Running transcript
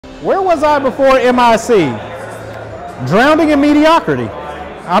Where was I before MIC? Drowning in mediocrity.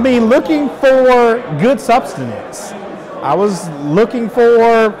 I mean, looking for good substance. I was looking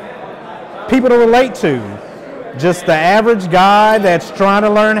for people to relate to. Just the average guy that's trying to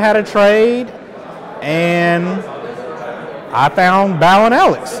learn how to trade. And I found Bao and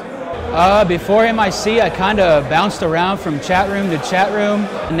Alex. Before MIC, I kind of bounced around from chat room to chat room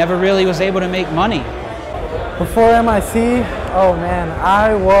and never really was able to make money. Before MIC, oh man,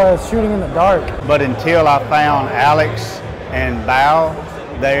 I was shooting in the dark. But until I found Alex and Bao,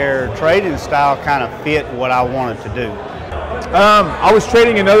 their trading style kind of fit what I wanted to do. I was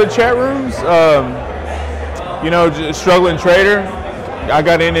trading in other chat rooms, you know, just struggling trader. I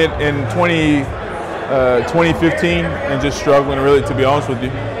got in it in 2015 and just struggling really, to be honest with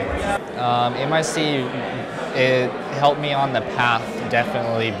you. MIC, it helped me on the path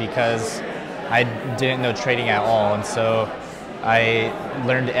definitely because I didn't know trading at all, and so I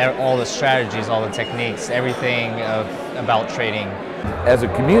learned all the strategies, all the techniques, everything about trading. As a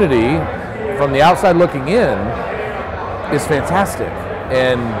community, from the outside looking in, it's fantastic,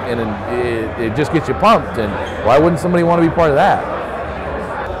 and it just gets you pumped, and why wouldn't somebody want to be part of that?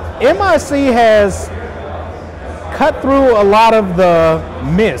 MIC has cut through a lot of the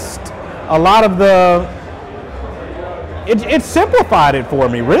mist, a lot of the, it simplified it for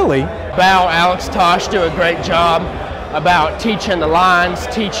me, really. Bao, Alex, Tosh do a great job about teaching the lines,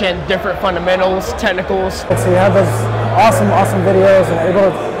 teaching different fundamentals, technicals. So we have those awesome videos and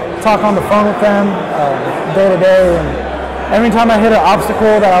able to talk on the phone with them day to day. And every time I hit an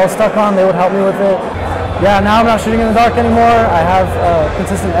obstacle that I was stuck on, they would help me with it. Yeah, now I'm not shooting in the dark anymore. I have a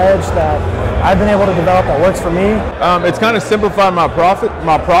consistent edge that I've been able to develop that works for me. It's kind of simplified my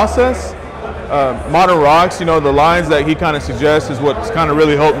process. Modern rocks, you know, the lines that he kind of suggests is what's kind of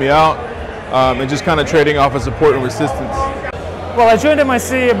really helped me out, and just kind of trading off of support and resistance. Well, I joined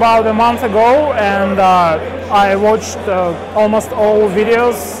MIC about a month ago, and I watched almost all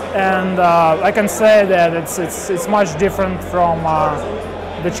videos, and I can say that it's much different from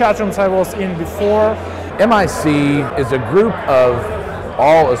the chat rooms I was in before. MIC is a group of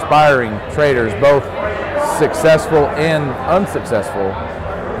all aspiring traders, both successful and unsuccessful,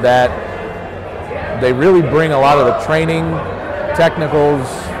 that they really bring a lot of the training, technicals,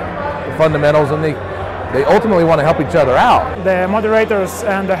 fundamentals, and they ultimately want to help each other out. The moderators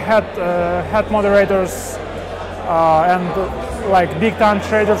and the head moderators and like big-time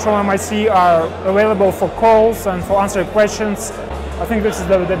traders from MIC are available for calls and for answering questions. I think this is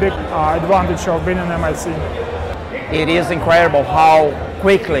the big advantage of being in MIC. It is incredible how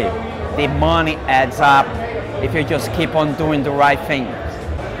quickly the money adds up if you just keep on doing the right thing.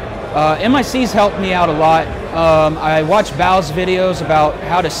 MIC's helped me out a lot. I watch Bao's videos about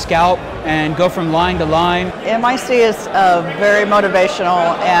how to scalp and go from line to line. MIC is very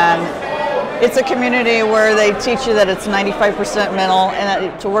motivational, and it's a community where they teach you that it's 95% mental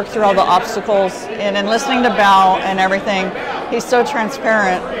and to work through all the obstacles. And in listening to Bao and everything, he's so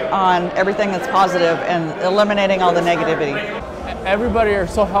transparent on everything that's positive and eliminating all the negativity. Everybody are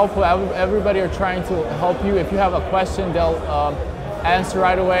so helpful. Everybody are trying to help you. If you have a question, they'll answer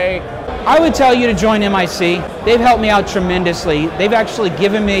right away. I would tell you to join MIC. They've helped me out tremendously. They've actually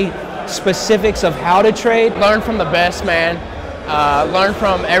given me specifics of how to trade. Learn from the best, man. Learn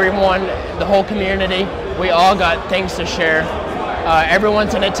from everyone, the whole community. We all got things to share.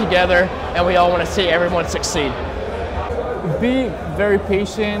 Everyone's in it together, and we all want to see everyone succeed. Be very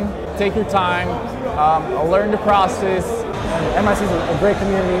patient. Take your time. Learn the process. And MIC is a great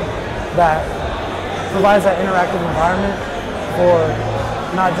community that provides that interactive environment for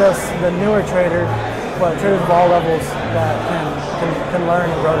not just the newer trader, but traders of all levels that can learn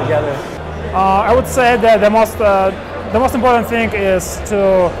and grow together. I would say that the most important thing is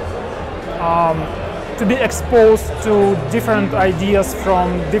to be exposed to different ideas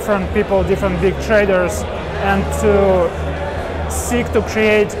from different people, different big traders, and to seek to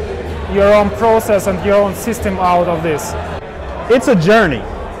create your own process and your own system out of this. It's a journey.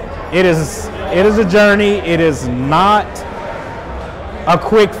 It is a journey. It is not a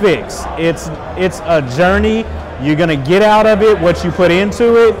quick fix. It's a journey. You're gonna get out of it what you put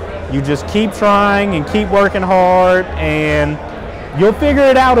into it. You just keep trying and keep working hard, and you'll figure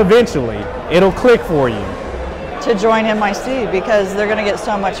it out eventually. It'll click for you. To join MIC, because they're gonna get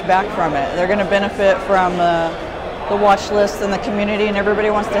so much back from it. They're gonna benefit from the watch list and the community, and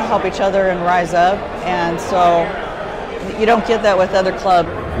everybody wants to help each other and rise up, and so you don't get that with other clubs.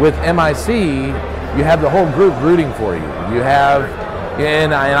 With MIC, you have the whole group rooting for you. You have,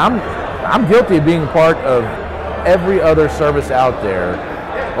 and I'm guilty of being part of every other service out there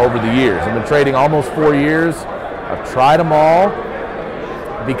over the years. I've been trading almost 4 years. I've tried them all.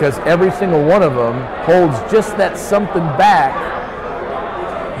 because every single one of them holds just that something back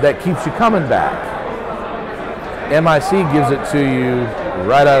that keeps you coming back. MIC gives it to you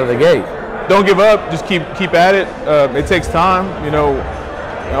right out of the gate. Don't give up. Just keep at it. It takes time. You know,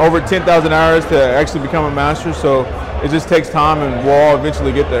 over 10,000 hours to actually become a master. So it just takes time, and we'll all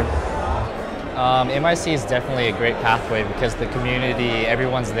eventually get there. MIC is definitely a great pathway because the community,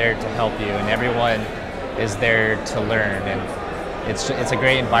 everyone's there to help you, and everyone is there to learn. And it's a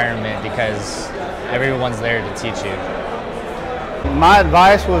great environment because everyone's there to teach you. My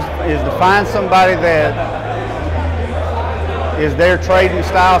advice is to find somebody that is their trading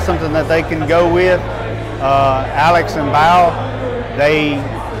style, something that they can go with. Alex and Bao, they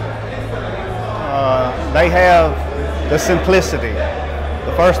have the simplicity.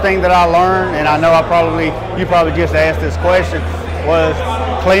 The first thing that I learned, and I know you probably just asked this question, was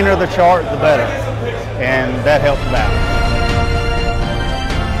cleaner the chart, the better, and that helped out.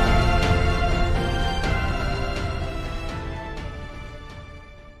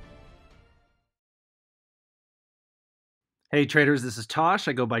 Hey traders, this is Tosh.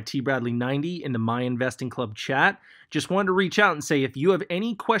 I go by TBradley90 in the My Investing Club chat. Just wanted to reach out and say if you have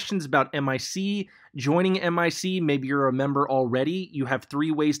any questions about MIC, joining MIC, maybe you're a member already, you have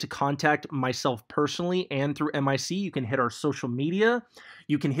 3 ways to contact myself personally and through MIC. You can hit our social media,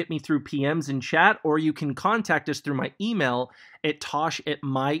 you can hit me through PMs in chat, or you can contact us through my email at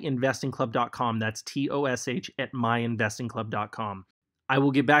tosh@myinvestingclub.com. That's TOSH@myinvestingclub.com. I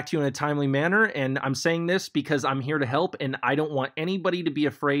will get back to you in a timely manner, and I'm saying this because I'm here to help, and I don't want anybody to be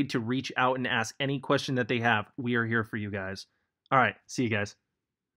afraid to reach out and ask any question that they have. We are here for you guys. All right, see you guys.